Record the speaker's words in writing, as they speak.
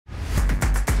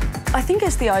I think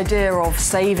it's the idea of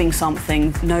saving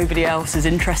something nobody else is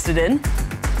interested in,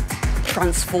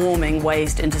 transforming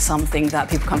waste into something that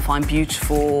people can find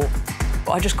beautiful.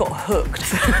 I just got hooked.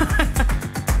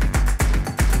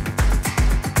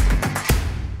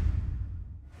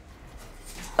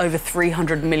 Over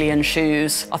 300 million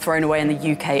shoes are thrown away in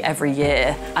the UK every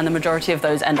year, and the majority of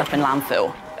those end up in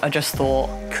landfill. I just thought,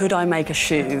 could I make a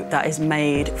shoe that is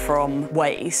made from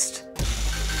waste?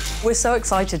 We're so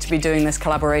excited to be doing this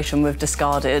collaboration with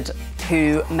Discarded,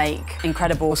 who make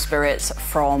incredible spirits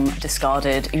from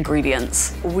discarded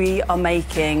ingredients. We are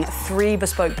making 3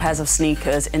 bespoke pairs of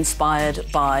sneakers inspired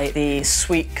by the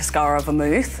sweet Cascara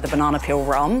vermouth, the banana peel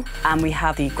rum, and we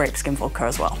have the grape skin vodka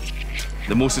as well.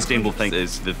 The most sustainable thing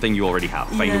is the thing you already have.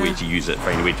 Find a way to use it,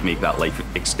 find a way to make that life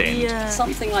extend. Yeah.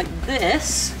 Something like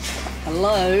this.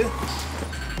 Hello.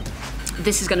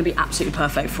 This is going to be absolutely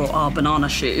perfect for our banana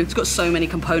shoe. It's got so many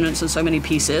components and so many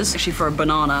pieces. Actually, for a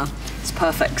banana, it's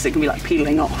perfect because it can be like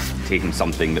peeling off. Taking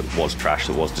something that was trash,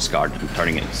 that was discarded, and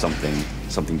turning it into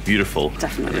something beautiful.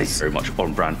 Definitely. Is very much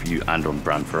on brand for you and on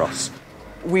brand for us.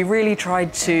 We really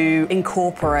tried to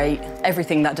incorporate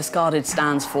everything that Discarded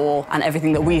stands for and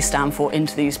everything that we stand for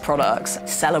into these products,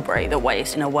 celebrate the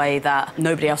waste in a way that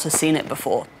nobody else has seen it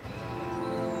before.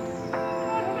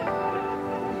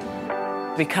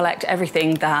 We collect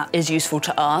everything that is useful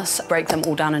to us, break them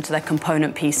all down into their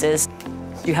component pieces.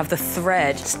 You have the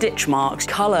thread, stitch marks,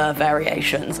 colour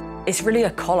variations. It's really a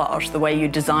collage, the way you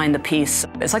design the piece.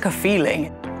 It's like a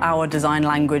feeling. Our design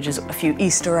language is a few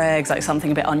Easter eggs, like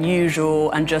something a bit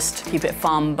unusual, and just keep it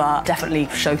fun, but definitely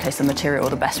showcase the material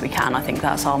the best we can. I think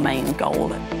that's our main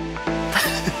goal.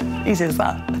 Easy as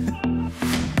that.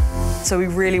 So we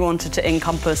really wanted to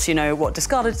encompass, you know, what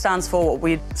Discarded stands for, what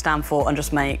we stand for, and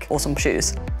just make awesome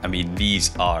shoes. I mean,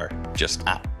 these are just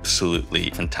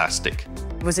absolutely fantastic.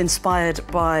 Was inspired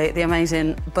by the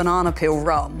amazing banana peel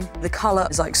rum. The colour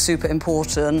is like super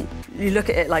important. You look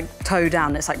at it like toe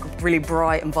down, it's like really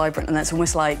bright and vibrant, and it's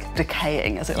almost like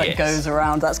decaying as it like goes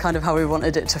around. That's kind of how we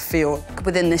wanted it to feel.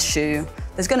 Within this shoe,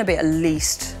 there's going to be at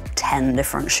least 10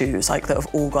 different shoes like that have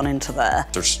all gone into there.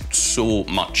 There's so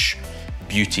much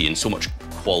beauty and so much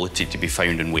quality to be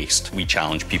found in waste. We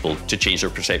challenge people to change their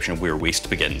perception of where waste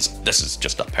begins. This is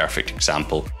just a perfect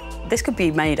example. This could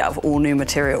be made out of all new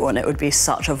material and it would be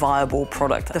such a viable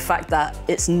product. The fact that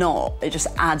it's not, it just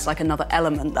adds like another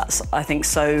element that's, I think,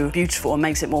 so beautiful and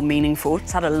makes it more meaningful.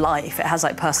 It's had a life, it has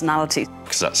like personality.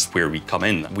 Because that's where we come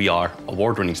in. We are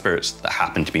award-winning spirits that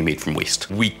happen to be made from waste.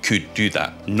 We could do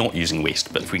that not using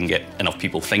waste, but if we can get enough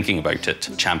people thinking about it,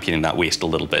 championing that waste a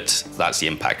little bit, that's the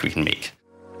impact we can make.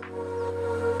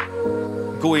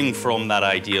 Going from that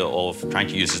idea of trying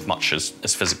to use as much as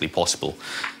physically possible,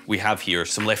 we have here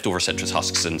some leftover citrus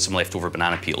husks and some leftover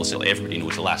banana peels. Everybody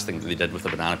knows the last thing that they did with a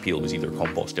banana peel was either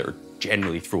compost it or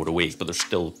generally throw it away, but there's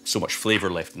still so much flavour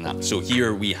left in that. So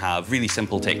here we have really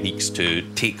simple techniques to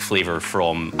take flavour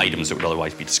from items that would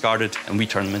otherwise be discarded, and we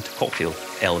turn them into cocktail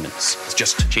elements. It's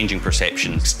just changing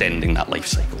perception, extending that life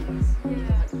cycle.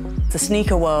 The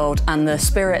sneaker world and the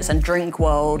spirits and drink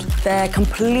world, they're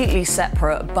completely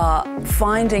separate, but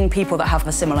finding people that have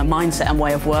a similar mindset and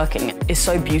way of working is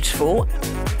so beautiful.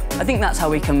 I think that's how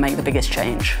we can make the biggest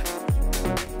change.